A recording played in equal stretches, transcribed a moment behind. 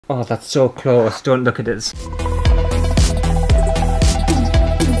Oh, that's so close. Don't look at us.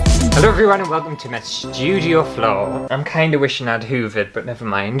 Hello everyone and welcome to my studio floor. I'm kinda wishing I'd hoovered, but never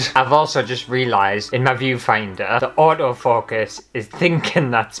mind. I've also just realised in my viewfinder, the autofocus is thinking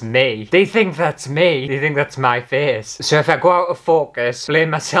that's me. They think that's me. They think that's my face. So if I go out of focus,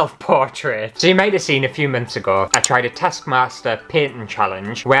 blame my self-portrait. So you might have seen a few months ago, I tried a Taskmaster painting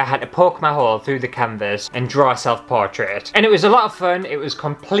challenge where I had to poke my hole through the canvas and draw a self-portrait. And it was a lot of fun. It was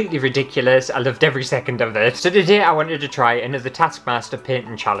completely ridiculous. I loved every second of it. So today I wanted to try another Taskmaster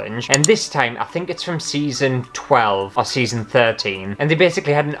painting challenge. And this time, I think it's from season 12 or season 13. And they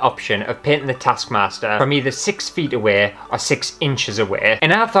basically had an option of painting the Taskmaster from either 6 feet away or 6 inches away.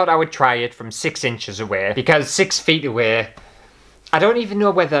 And I thought I would try it from 6 inches away because 6 feet away, I don't even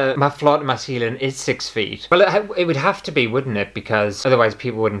know whether my floor to my ceiling is 6 feet. Well, it would have to be, wouldn't it? Because otherwise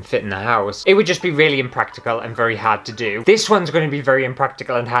people wouldn't fit in the house. It would just be really impractical and very hard to do. This one's going to be very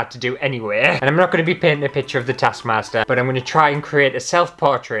impractical and hard to do anyway. And I'm not going to be painting a picture of the Taskmaster, but I'm going to try and create a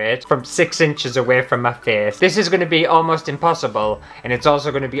self-portrait from 6 inches away from my face. This is going to be almost impossible, and it's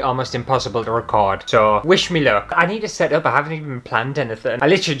also going to be almost impossible to record. So, wish me luck. I need to set up. I haven't even planned anything. I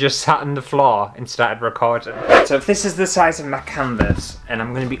literally just sat on the floor and started recording. So if this is the size of my canvas, and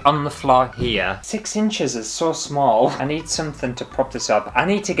I'm going to be on the floor here. 6 inches is so small. I need something to prop this up. I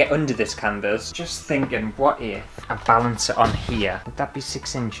need to get under this canvas. Just thinking, what if I balance it on here? Would that be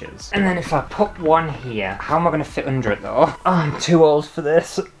 6 inches? And then if I put one here, how am I going to fit under it though? Oh, I'm too old for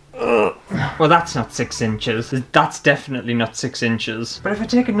this. Ugh. Well, that's not 6 inches. That's definitely not 6 inches. But if I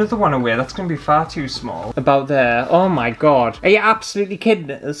take another one away, that's going to be far too small. About there. Oh my god. Are you absolutely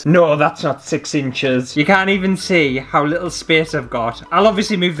kidding us? No, that's not 6 inches. You can't even see how little space I've got. I'll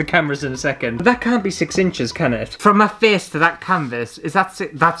obviously move the cameras in a second. But that can't be 6 inches, can it? From my face to that canvas, is that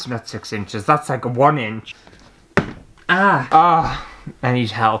that's not 6 inches. That's like 1 inch. I need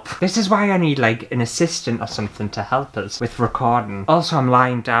help. This is why I need like an assistant or something to help us with recording. Also, I'm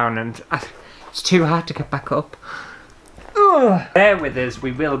lying down and it's too hard to get back up. Ugh. Bear with us,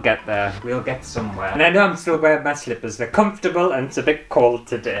 we will get there. We'll get somewhere. And I know I'm still wearing my slippers. They're comfortable and it's a bit cold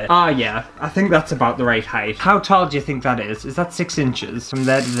today. Oh yeah, I think that's about the right height. How tall do you think that is? Is that 6 inches? From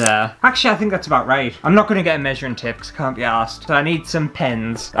there to there? Actually, I think that's about right. I'm not going to get a measuring tape because I can't be asked. So I need some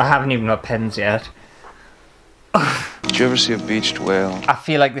pens. I haven't even got pens yet. Did you ever see a beached whale? I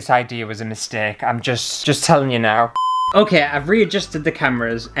feel like this idea was a mistake. I'm just telling you now. Okay, I've readjusted the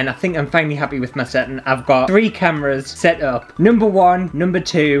cameras and I think I'm finally happy with my setting. I've got 3 cameras set up. Number 1, number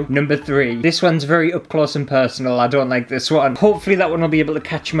 2, number 3. This one's very up close and personal. I don't like this one. Hopefully that one will be able to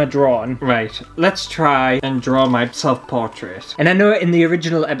catch my drawing. Right, let's try and draw my self-portrait. And I know in the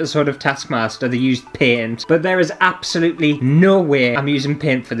original episode of Taskmaster they used paint, but there is absolutely no way I'm using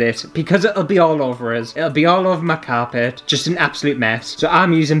paint for this because it'll be all over us. It'll be all over my carpet. Just an absolute mess. So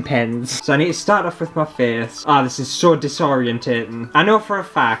I'm using pens. So I need to start off with my face. This is so disorientating. I know for a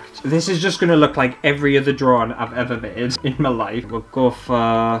fact this is just going to look like every other drawing I've ever made in my life. We'll go for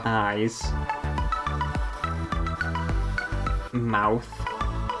eyes, mouth.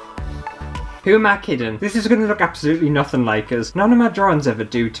 Who am I kidding? This is going to look absolutely nothing like us. None of my drawings ever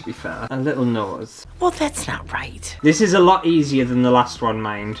do, to be fair. A little nose. Well, that's not right. This is a lot easier than the last one,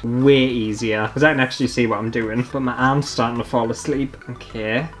 mind. Way easier. Because I can actually see what I'm doing. But my arm's starting to fall asleep.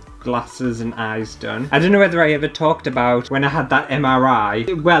 Okay. Glasses and eyes done. I don't know whether I ever talked about when I had that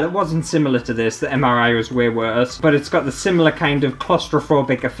MRI. Well, it wasn't similar to this. The MRI was way worse, but it's got the similar kind of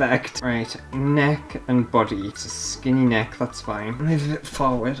claustrophobic effect. Right, neck and body. It's a skinny neck, that's fine. Move it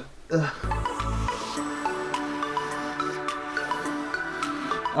forward. Ugh.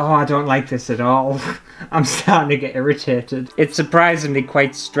 Oh, I don't like this at all. I'm starting to get irritated. It's surprisingly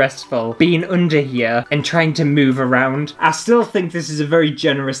quite stressful being under here and trying to move around. I still think this is a very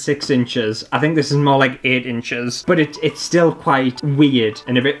generous 6 inches. I think this is more like 8 inches, but it's still quite weird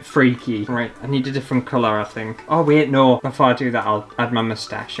and a bit freaky. Right, I need a different colour, I think. Oh wait, no. Before I do that, I'll add my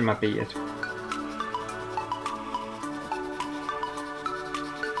moustache and my beard.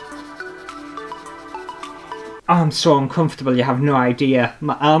 Oh, I'm so uncomfortable, you have no idea.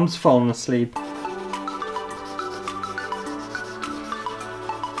 My arm's falling asleep.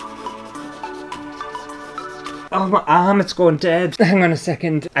 Oh, my arm, it's going dead. Hang on a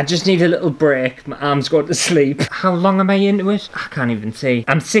second. I just need a little break. My arm's going to sleep. How long am I into it? I can't even see.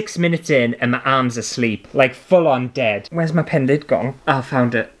 I'm 6 minutes in and my arm's asleep. Like, full on dead. Where's my pen lid gone? Oh, I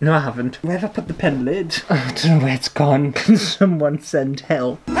found it. No, I haven't. Where have I put the pen lid? Oh, I don't know where it's gone. Can someone send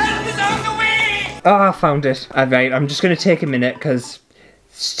help? Help is on the way! Oh, I found it. Alright, I'm just going to take a minute because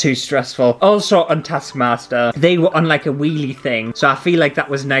It's too stressful. Also on Taskmaster, they were on like a wheelie thing, so I feel like that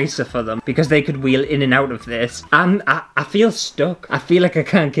was nicer for them because they could wheel in and out of this. And I feel stuck. I feel like I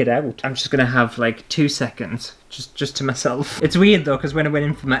can't get out. I'm just gonna have like 2 seconds. Just to myself. It's weird though, because when I went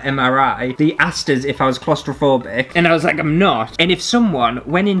in for my MRI, they asked us if I was claustrophobic, and I was like, I'm not. And if someone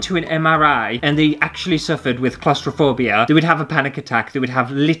went into an MRI and they actually suffered with claustrophobia, they would have a panic attack. They would have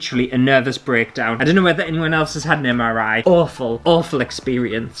literally a nervous breakdown. I don't know whether anyone else has had an MRI. Awful, awful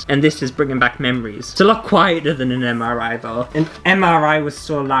experience. And this is bringing back memories. It's a lot quieter than an MRI though. An MRI was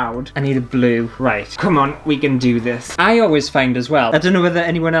so loud. I need a blue. Right, come on, we can do this. I always find as well, I don't know whether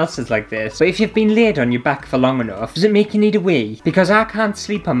anyone else is like this, but if you've been laid on your back for long enough, does it make you need a wee? Because I can't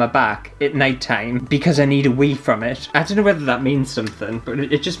sleep on my back at night time because I need a wee from it. I don't know whether that means something, but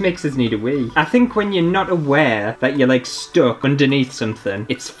it just makes us need a wee. I think when you're not aware that you're like stuck underneath something,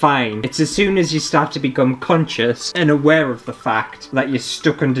 it's fine. It's as soon as you start to become conscious and aware of the fact that you're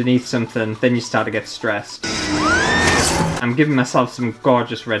stuck underneath something, then you start to get stressed. I'm giving myself some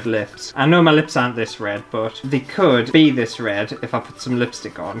gorgeous red lips. I know my lips aren't this red, but they could be this red if I put some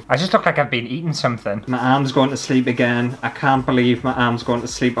lipstick on. I just look like I've been eating something. My arm's going to sleep again. I can't believe my arm's going to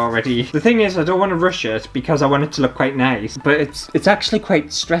sleep already. The thing is, I don't want to rush it because I want it to look quite nice, but it's actually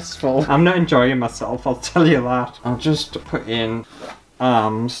quite stressful. I'm not enjoying myself, I'll tell you that. I'll just put in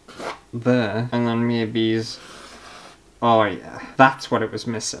arms there, and then maybe... Oh yeah, that's what it was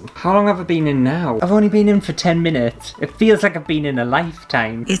missing. How long have I been in now? I've only been in for 10 minutes. It feels like I've been in a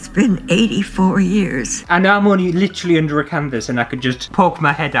lifetime. It's been 84 years. I know I'm only literally under a canvas and I could just poke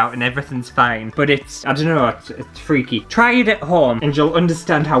my head out and everything's fine. But it's, I don't know, it's freaky. Try it at home and you'll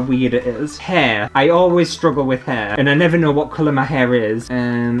understand how weird it is. Hair. I always struggle with hair and I never know what colour my hair is.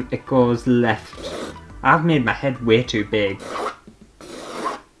 It goes left. I've made my head way too big.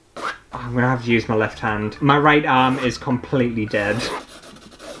 I'm gonna have to use my left hand. My right arm is completely dead.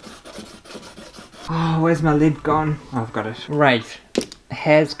 Oh, where's my lid gone? Oh, I've got it. Right.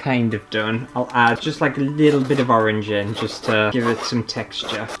 Hair's kind of done. I'll add just like a little bit of orange in just to give it some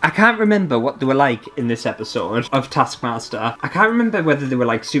texture. I can't remember what they were like in this episode of Taskmaster. I can't remember whether they were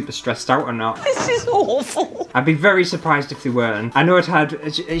like super stressed out or not. This is awful. I'd be very surprised if they weren't. I know it had,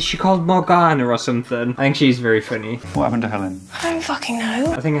 is she called Morgana or something? I think she's very funny. What happened to Helen? I don't fucking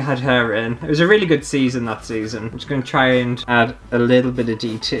know. I think I had her in. It was a really good season that season. I'm just going to try and add a little bit of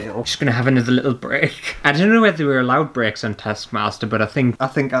detail. Just going to have another little break. I don't know whether we were allowed breaks on Taskmaster, but I think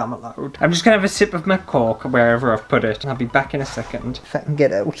I'm allowed. I'm just going to have a sip of my Coke wherever I've put it. I'll be back in a second if I can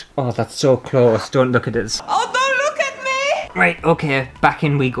get out. Oh, that's so close. Don't look at us. Oh, don't look at me! Right, okay. Back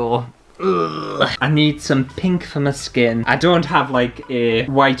in we go. Ugh. I need some pink for my skin. I don't have like a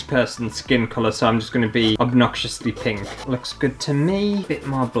white person's skin colour, so I'm just going to be obnoxiously pink. Looks good to me. Bit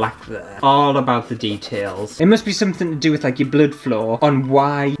more black there. All about the details. It must be something to do with like your blood flow on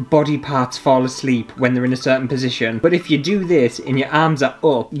why body parts fall asleep when they're in a certain position. But if you do this and your arms are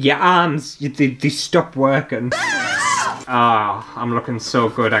up, your arms, they stop working. Ah, I'm looking so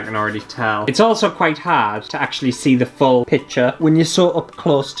good, I can already tell. It's also quite hard to actually see the full picture when you're so up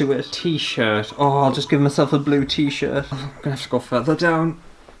close to it. T-shirt. Oh, I'll just give myself a blue t-shirt. I'm gonna have to go further down.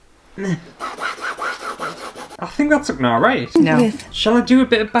 I think that's looking alright. No. Shall I do a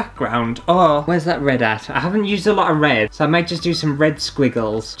bit of background? Oh, where's that red at? I haven't used a lot of red, so I might just do some red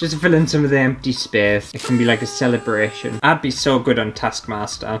squiggles, just to fill in some of the empty space. It can be like a celebration. I'd be so good on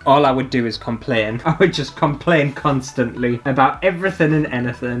Taskmaster. All I would do is complain. I would just complain constantly about everything and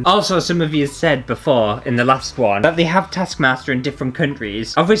anything. Also, some of you said before, in the last one, that they have Taskmaster in different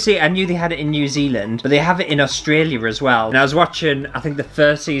countries. Obviously, I knew they had it in New Zealand, but they have it in Australia as well. And I was watching, I think the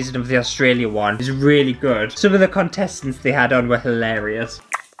first season of the Australia one is really good. Some of the contestants they had on were hilarious.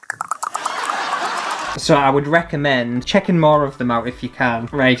 So I would recommend checking more of them out if you can.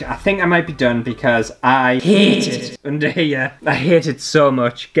 Right, I think I might be done because I hate it under here. I hate it so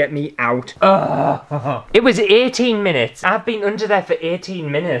much. Get me out. Ugh. It was 18 minutes. I've been under there for 18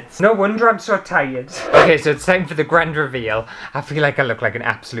 minutes. No wonder I'm so tired. Okay, so it's time for the grand reveal. I feel like I look like an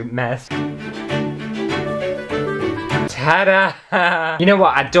absolute mess. Ta-da! You know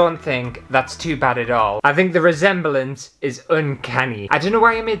what? I don't think that's too bad at all. I think the resemblance is uncanny. I don't know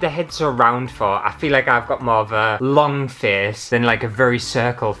why I made the head so round for. I feel like I've got more of a long face than like a very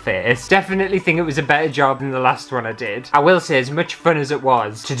circle face. Definitely think it was a better job than the last one I did. I will say, as much fun as it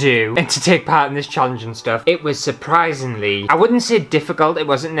was to do and to take part in this challenge and stuff, it was surprisingly, I wouldn't say difficult. It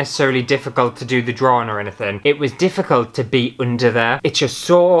wasn't necessarily difficult to do the drawing or anything. It was difficult to be under there. It's just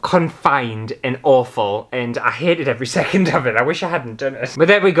so confined and awful, and I hated every second second of it. I wish I hadn't done it. But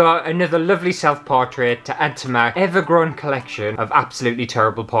there we go, another lovely self-portrait to add to my ever-growing collection of absolutely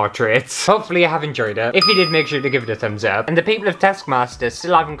terrible portraits. Hopefully you have enjoyed it. If you did, make sure to give it a thumbs up. And the people of Taskmaster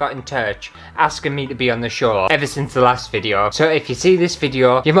still haven't got in touch asking me to be on the show ever since the last video. So if you see this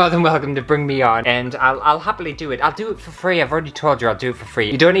video, you're more than welcome to bring me on, and I'll happily do it. I'll do it for free. I've already told you I'll do it for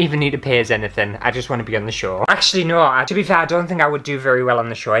free. You don't even need to pay us anything. I just want to be on the show. Actually, no, to be fair, I don't think I would do very well on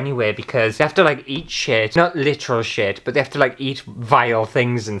the show anyway, because they have to like eat shit. Not literal shit, but they have to like eat vile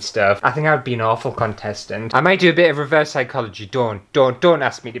things and stuff. I think I would be an awful contestant. I might do a bit of reverse psychology. Don't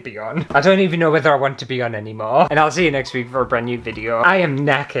ask me to be on. I don't even know whether I want to be on anymore. And I'll see you next week for a brand new video. I am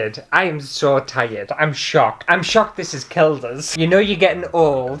knackered. I am so tired. I'm shocked. I'm shocked this has killed us. You know you're getting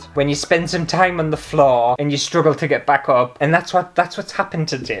old when you spend some time on the floor and you struggle to get back up. And that's what's happened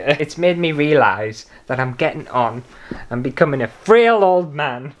today. It's made me realise that I'm getting on. I'm becoming a frail old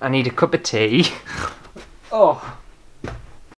man. I need a cup of tea. Oh.